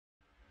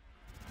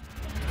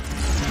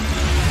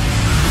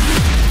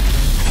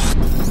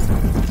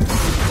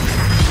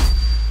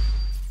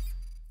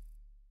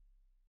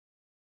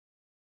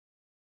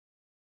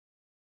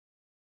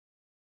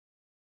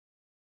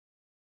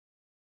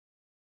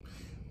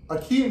A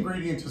key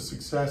ingredient to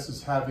success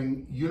is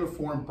having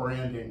uniform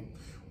branding.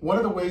 One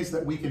of the ways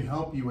that we can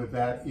help you with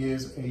that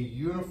is a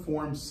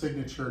uniform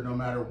signature no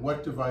matter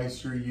what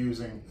device you're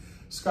using.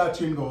 Scott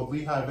Gingold,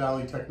 Lehigh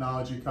Valley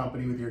Technology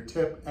Company, with your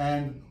tip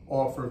and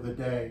offer of the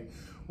day.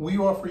 We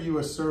offer you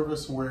a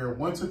service where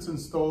once it's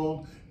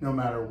installed, no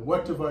matter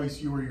what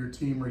device you or your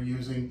team are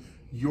using,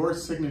 your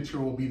signature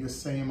will be the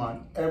same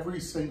on every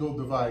single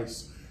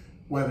device.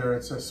 Whether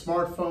it's a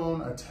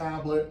smartphone, a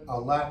tablet, a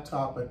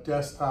laptop, a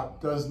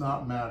desktop, does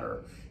not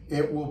matter.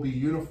 It will be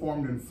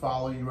uniformed and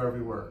follow you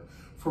everywhere.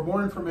 For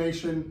more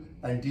information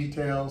and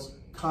details,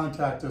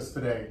 contact us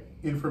today.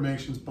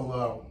 Information's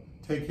below.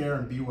 Take care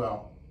and be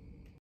well.